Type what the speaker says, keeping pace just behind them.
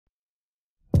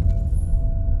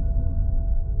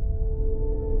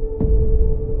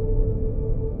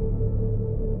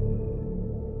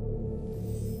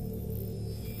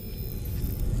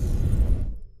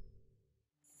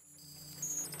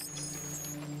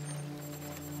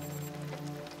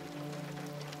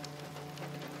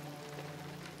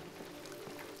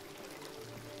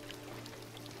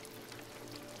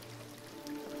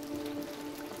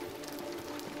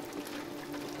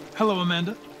Hello,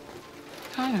 Amanda.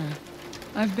 Connor,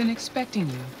 I've been expecting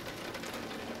you.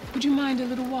 Would you mind a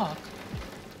little walk?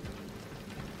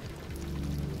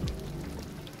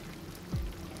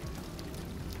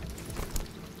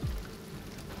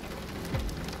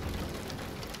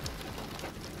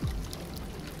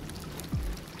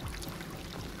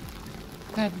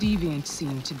 That deviant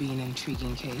seemed to be an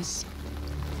intriguing case.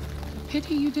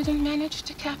 Pity you didn't manage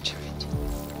to capture it.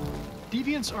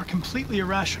 Deviants are completely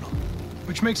irrational,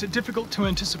 which makes it difficult to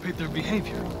anticipate their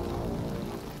behavior.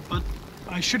 But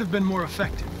I should have been more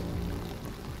effective.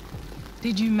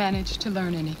 Did you manage to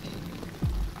learn anything?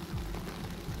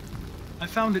 I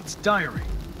found its diary,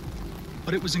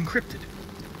 but it was encrypted.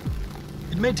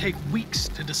 It may take weeks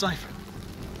to decipher.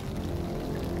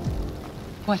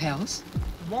 What else?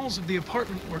 The walls of the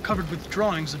apartment were covered with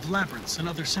drawings of labyrinths and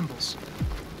other symbols.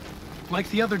 Like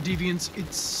the other deviants,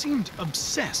 it seemed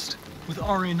obsessed with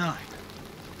RA9.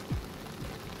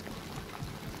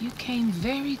 You came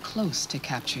very close to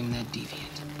capturing that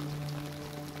deviant.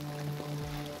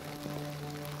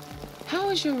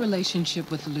 How is your relationship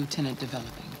with the lieutenant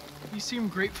developing? He seemed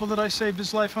grateful that I saved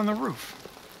his life on the roof.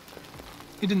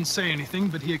 He didn't say anything,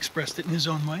 but he expressed it in his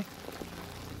own way.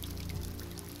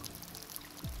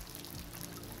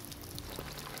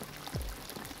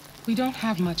 We don't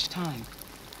have much time.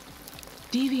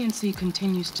 Deviancy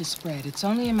continues to spread. It's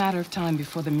only a matter of time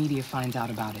before the media finds out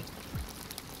about it.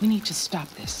 We need to stop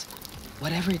this,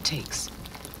 whatever it takes.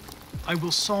 I will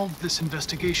solve this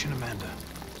investigation, Amanda.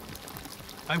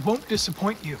 I won't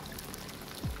disappoint you.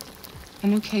 A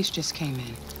new case just came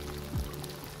in.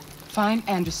 Find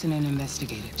Anderson and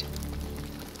investigate it.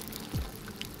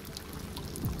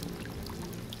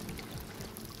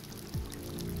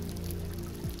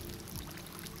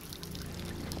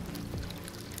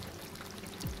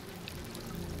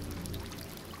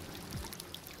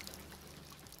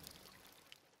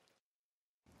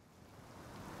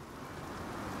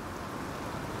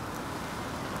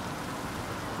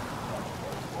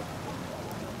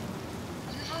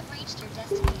 Reached your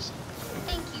destination.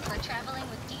 Thank you for traveling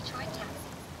with Detroit Taxi.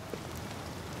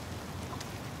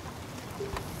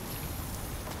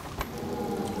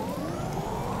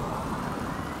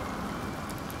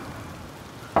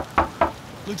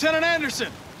 Lieutenant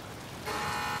Anderson!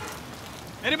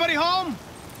 Anybody home?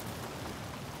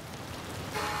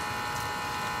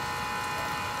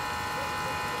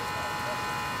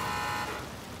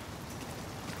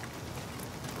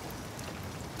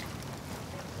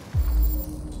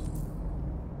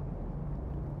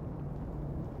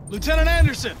 Lieutenant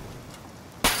Anderson!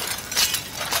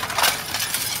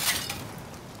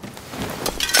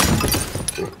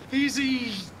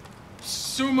 Easy,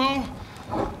 Sumo.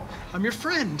 I'm your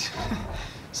friend.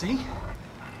 See?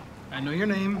 I know your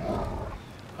name.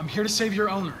 I'm here to save your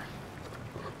owner.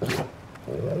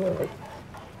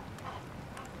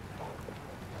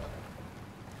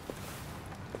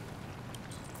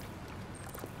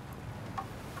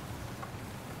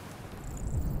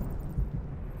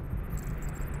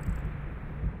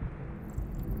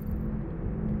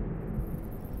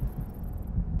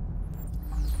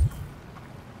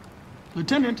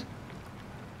 Lieutenant.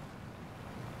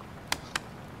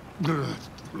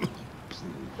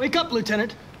 Wake up,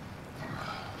 Lieutenant.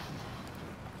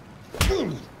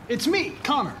 It's me,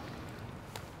 Connor.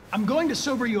 I'm going to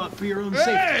sober you up for your own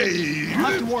safety. Hey! I'll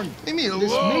have to warn you. Leave me This may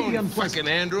be alone, unpleasant. fucking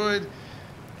android.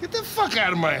 Get the fuck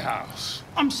out of my house.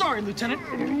 I'm sorry,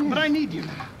 Lieutenant, but I need you.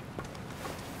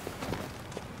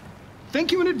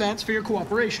 Thank you in advance for your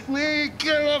cooperation. Get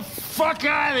the fuck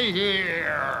out of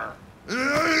here!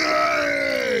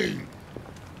 Hey!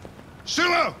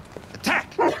 Sumo!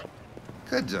 Attack!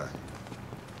 Good dog.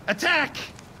 Attack!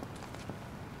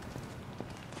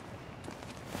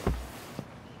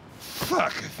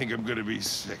 Fuck, I think I'm gonna be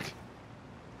sick.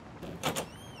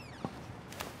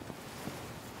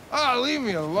 Oh, leave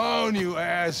me alone, you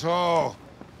asshole.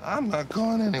 I'm not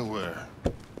going anywhere.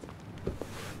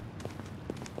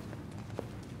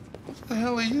 What the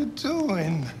hell are you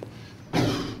doing?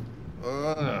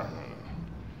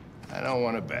 I don't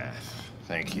want a bath.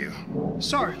 Thank you.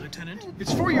 Sorry, Lieutenant.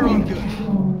 It's for your own good.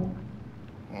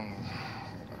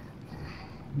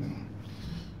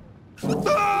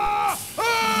 Ah!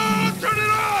 Ah! Turn it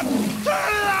off!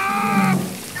 Turn it off!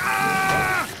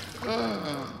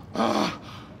 Ah!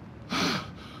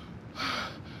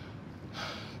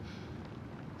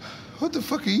 What the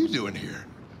fuck are you doing here?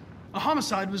 A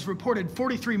homicide was reported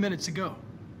 43 minutes ago.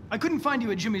 I couldn't find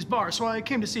you at Jimmy's bar, so I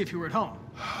came to see if you were at home.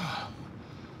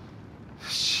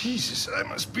 Jesus, I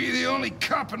must be the only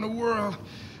cop in the world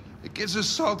that gets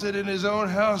assaulted in his own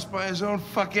house by his own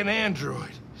fucking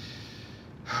android.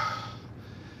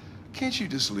 can't you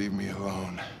just leave me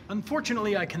alone?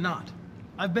 Unfortunately, I cannot.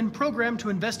 I've been programmed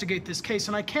to investigate this case,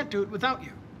 and I can't do it without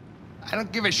you. I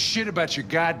don't give a shit about your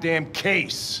goddamn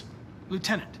case.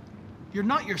 Lieutenant, you're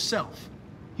not yourself.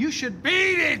 You should...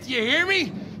 Beat it, you hear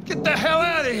me? Get the hell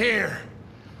out of here!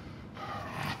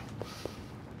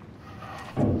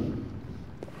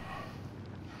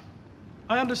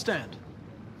 I understand.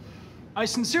 I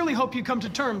sincerely hope you come to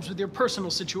terms with your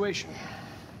personal situation.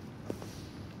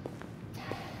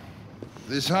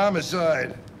 This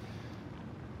homicide,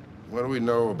 what do we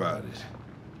know about it?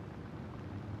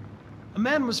 A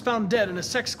man was found dead in a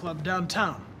sex club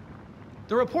downtown.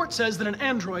 The report says that an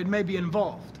android may be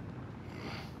involved.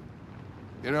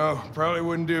 You know, probably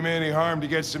wouldn't do me any harm to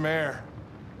get some air.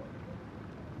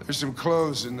 There's some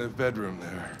clothes in the bedroom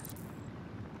there.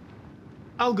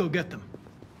 I'll go get them.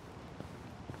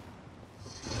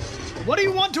 What do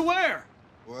you want to wear?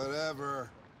 Whatever.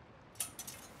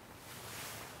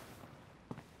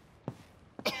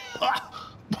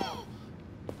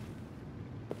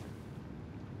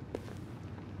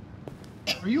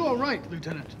 Are you all right,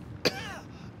 Lieutenant?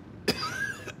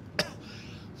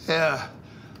 Yeah.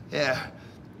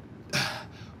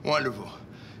 Wonderful.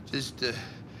 Just,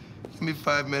 give me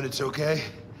 5 minutes, okay?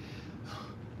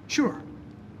 Sure.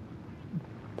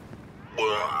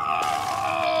 Issued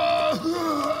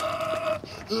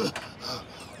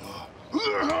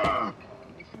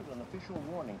an official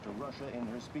warning to Russia in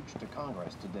her speech to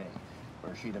Congress today,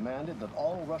 where she demanded that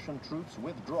all Russian troops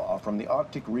withdraw from the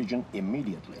Arctic region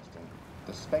immediately.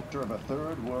 The specter of a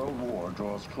third world war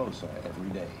draws closer every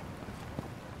day.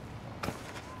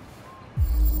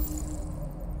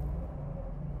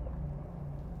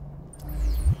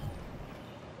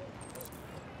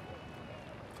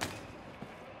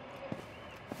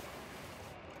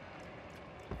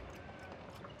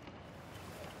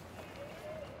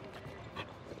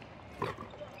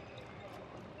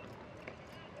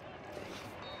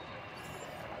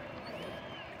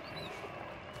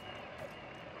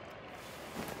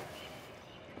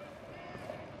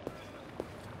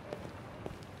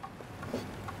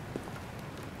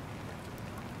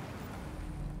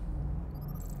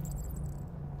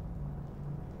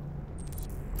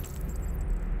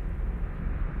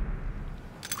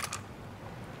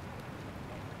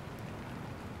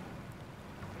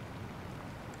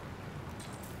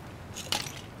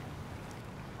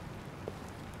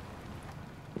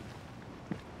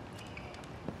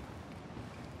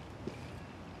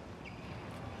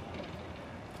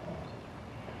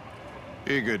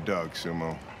 Be a good dog,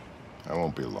 Sumo. I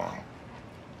won't be long.